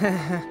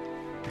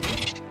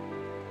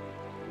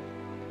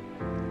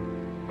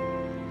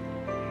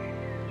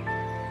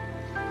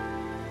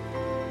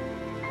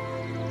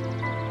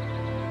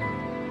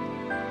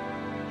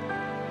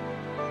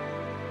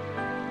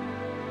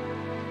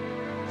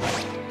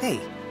 Hey,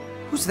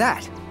 who's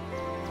that?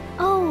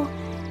 Oh,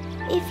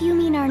 if you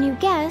mean our new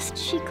guest,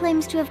 she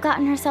claims to have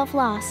gotten herself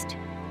lost.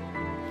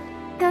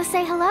 Go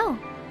say hello.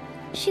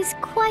 She's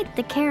quite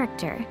the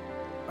character.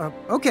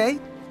 Okay.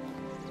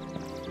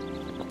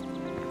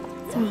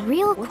 The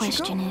real Where'd she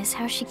question go? is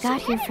how she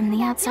got here from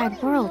the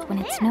outside world when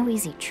it's no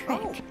easy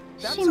trick.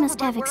 that's She over must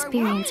by have where I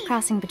experience was.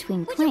 crossing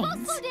between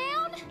planes.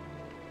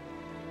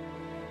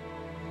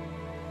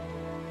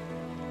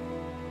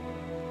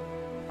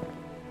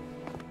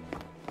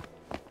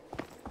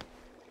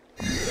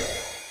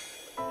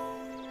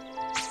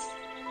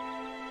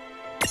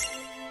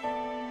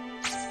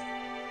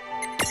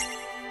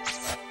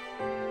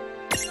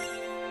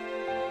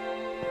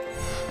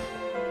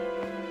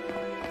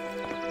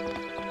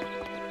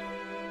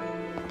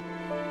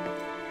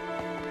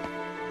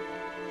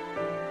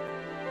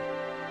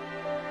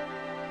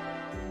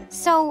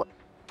 So,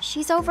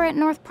 she's over at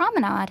North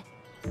Promenade.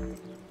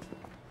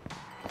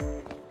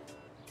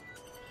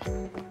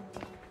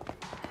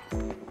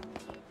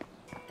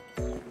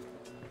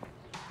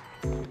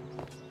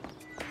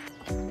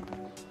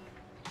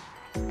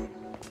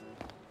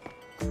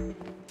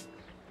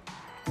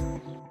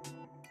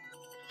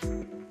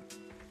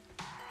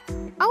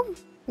 Oh,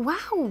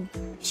 wow.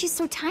 She's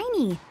so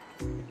tiny.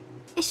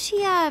 Is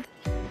she,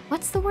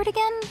 what's the word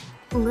again?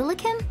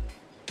 Lilican?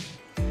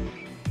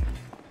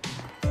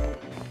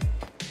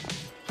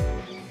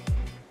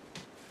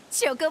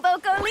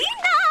 Chocobocolina!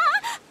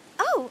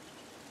 Oh.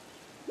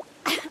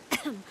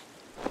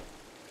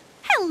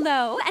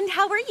 Hello, and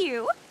how are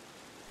you?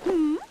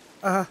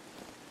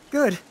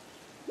 Good.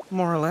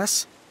 More or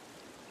less.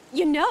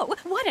 You know,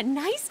 what a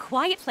nice,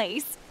 quiet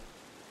place.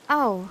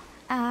 Oh,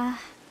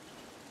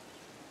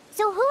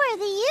 So who are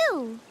the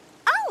you?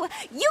 Oh,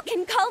 you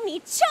can call me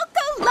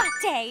Choco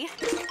Latte.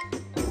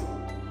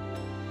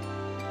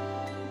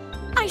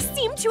 I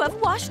seem to have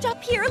washed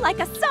up here like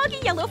a soggy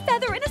yellow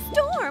feather in a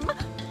storm.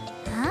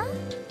 huh?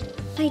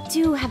 I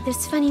do have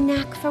this funny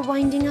knack for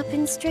winding up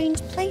in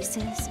strange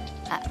places.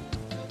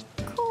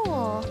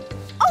 Cool.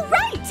 All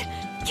right!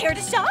 Care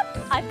to shop?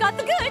 I've got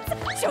the goods.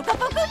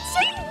 Chocoboco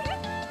ching!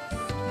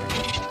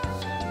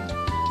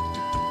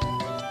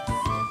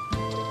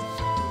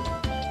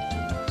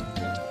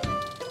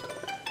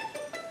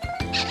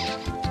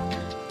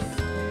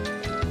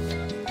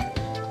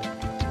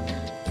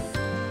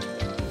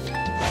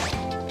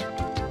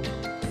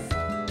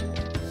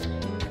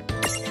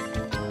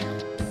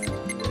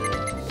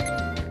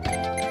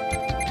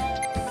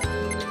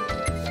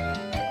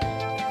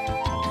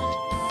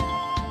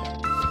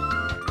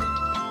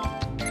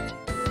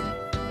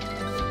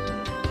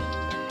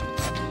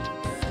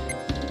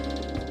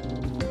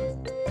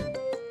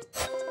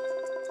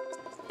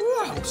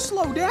 Whoa,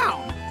 slow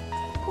down.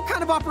 What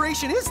kind of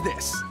operation is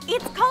this?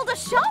 It's called a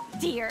shop,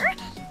 dear.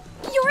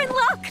 You're in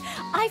luck.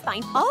 I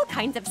find all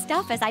kinds of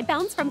stuff as I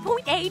bounce from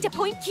point A to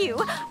point Q.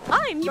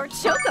 I'm your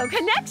Choco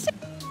connection.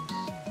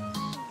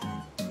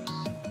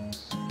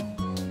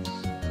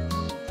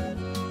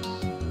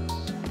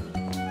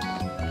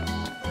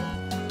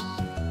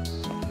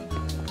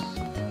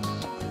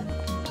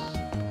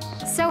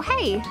 So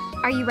hey,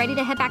 are you ready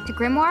to head back to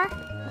Grimoire?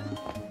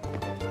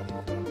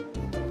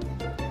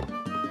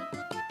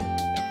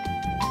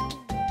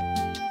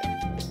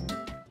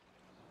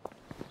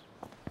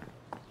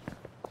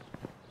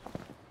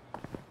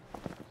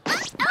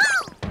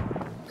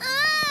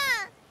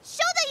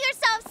 Shoulder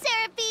yourself,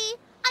 Seraphie!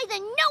 I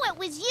didn't know it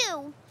was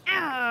you!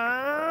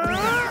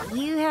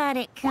 You had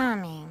it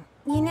coming.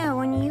 You know,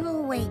 when you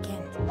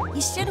awakened,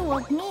 you should have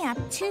woke me up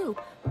too.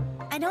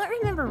 I don't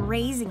remember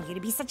raising you to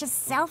be such a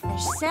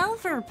selfish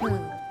self-poo.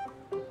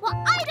 Well,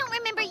 I don't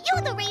remember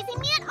you the raising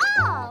me at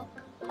all!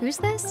 Who's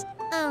this?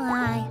 Oh,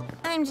 hi.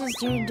 I'm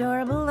just your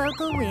adorable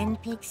local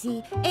wind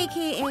pixie,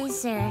 aka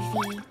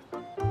Seraphie.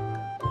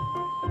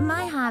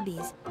 My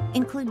hobbies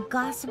include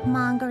gossip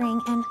mongering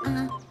and,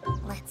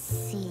 let's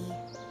see.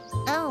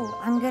 Oh,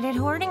 I'm good at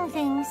hoarding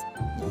things.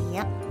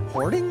 Yep.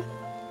 Hoarding?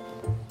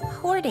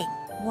 Hoarding.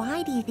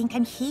 Why do you think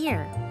I'm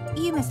here?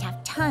 You must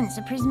have tons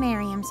of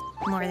prismariums.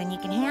 More than you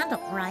can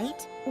handle,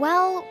 right?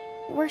 Well,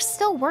 we're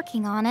still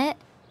working on it.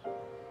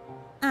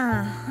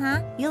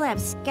 Uh-huh. You'll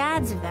have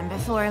scads of them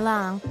before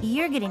long.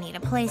 You're gonna need a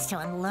place to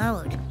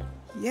unload.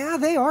 Yeah,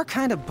 they are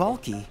kind of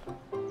bulky.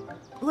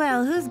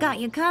 Well, who's got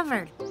you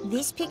covered?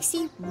 This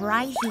pixie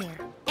right here.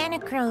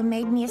 Anachrome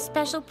made me a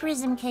special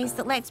prism case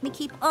that lets me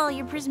keep all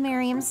your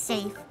prismariums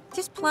safe.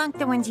 Just plonk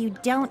the ones you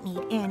don't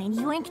need in and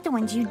yoink the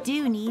ones you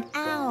do need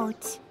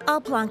out. All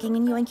plonking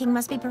and yoinking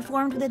must be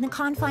performed within the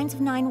confines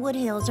of 9 Wood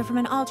Hills or from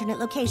an alternate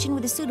location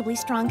with a suitably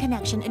strong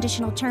connection.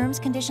 Additional terms,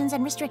 conditions,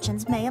 and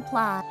restrictions may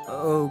apply.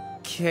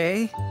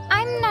 Okay.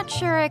 I'm not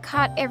sure I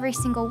caught every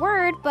single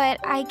word, but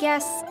I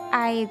guess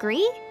I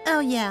agree.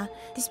 Oh yeah,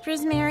 this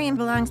prismarium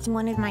belongs to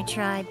one of my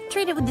tribe.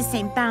 Treat it with the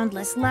same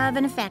boundless love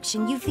and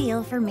affection you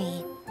feel for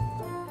me.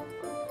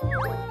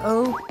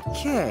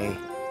 Okay.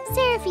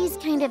 Seraphie's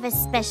kind of a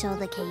special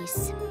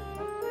case.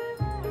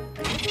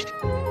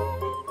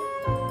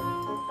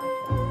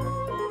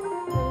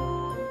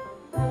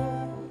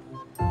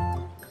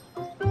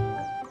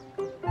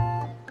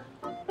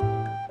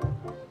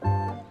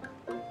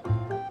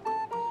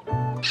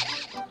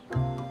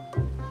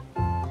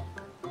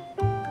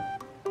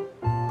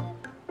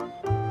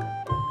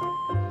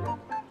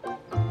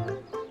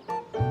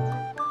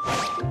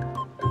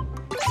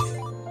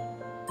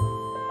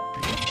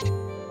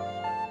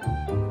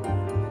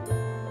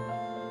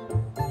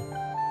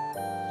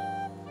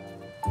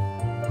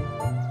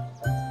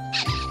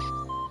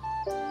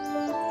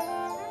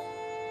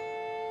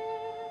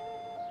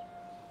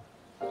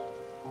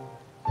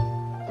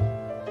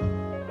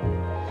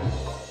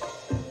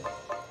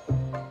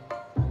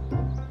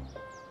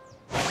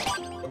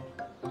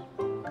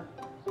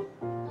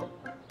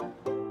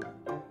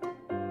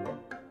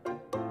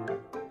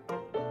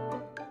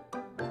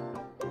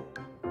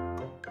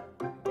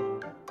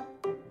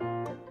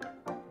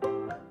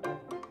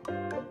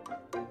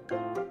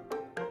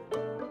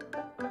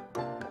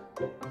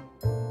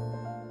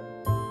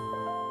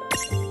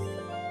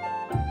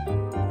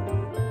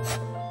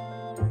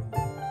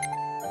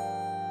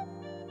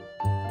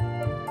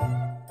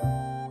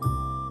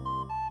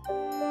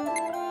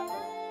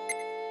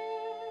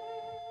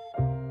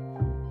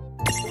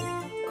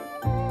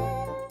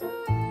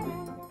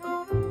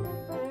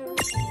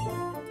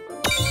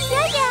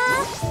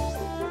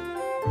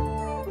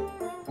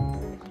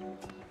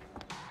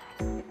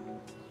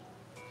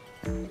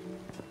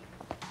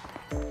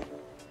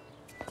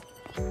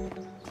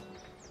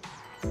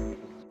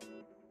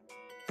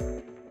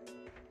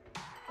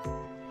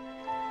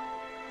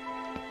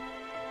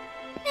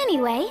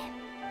 Anyway,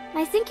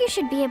 I think you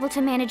should be able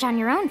to manage on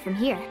your own from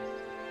here.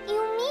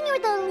 You mean you're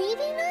the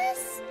leaving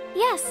us?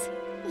 Yes,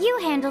 you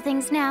handle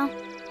things now.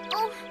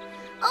 Oh,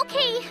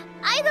 okay.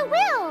 Either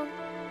will.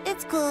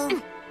 It's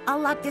cool. I'll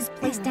lock this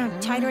place down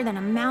tighter than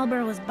a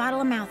Marlboro's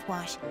bottle of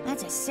mouthwash.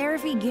 That's a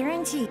Seraphie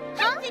guarantee.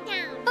 Hold it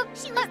down.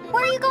 But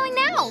where are you going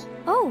now?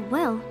 Oh,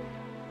 well,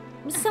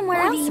 somewhere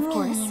What do else, you of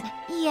course. mean?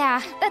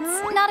 Yeah,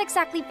 that's not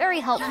exactly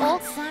very helpful.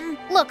 Some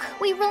Look,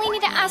 we really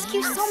need to ask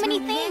you so many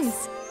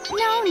things.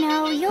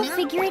 No, you'll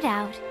figure it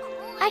out.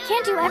 I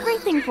can't do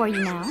everything for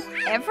you now.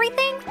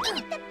 Everything?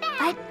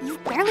 But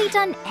you've barely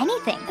done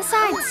anything.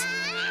 Besides,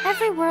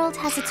 every world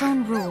has its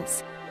own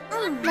rules.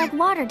 Like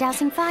water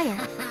dousing fire,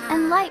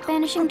 and light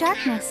banishing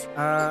darkness.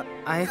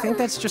 I think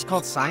that's just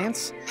called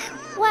science.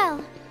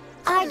 Well,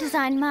 I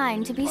designed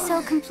mine to be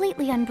so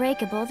completely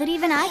unbreakable that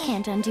even I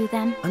can't undo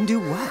them. Undo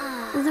what?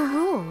 The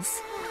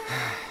rules.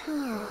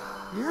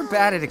 You're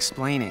bad at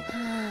explaining.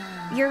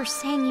 You're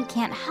saying you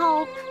can't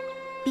help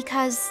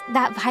because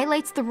that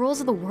violates the rules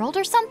of the world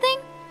or something?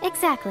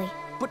 Exactly.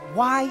 But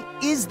why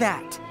is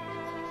that?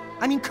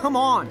 I mean, come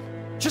on.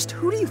 Just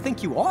who do you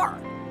think you are?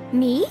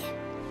 Me?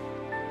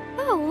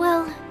 Oh,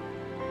 well,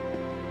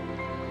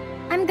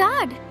 I'm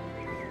God.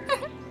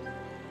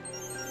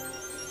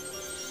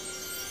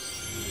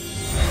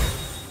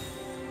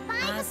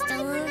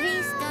 hasta la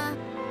vista.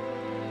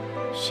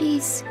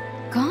 She's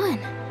gone.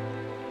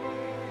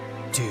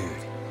 Dude.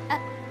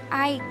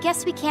 I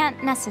guess we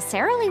can't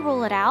necessarily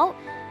rule it out,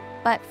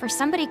 but for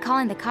somebody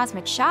calling the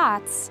cosmic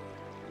shots,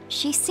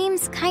 She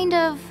seems kind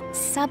of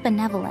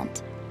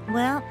sub-benevolent.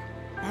 Well,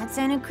 that's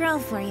Anna Crow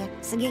for you,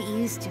 so get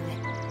used to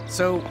it.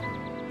 So,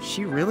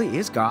 she really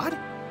is God?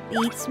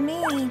 Beats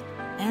me.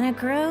 Anna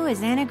Crow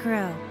is Anna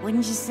Crow,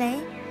 wouldn't you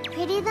say?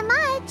 Pretty the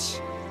much.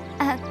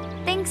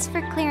 Thanks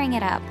for clearing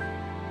it up.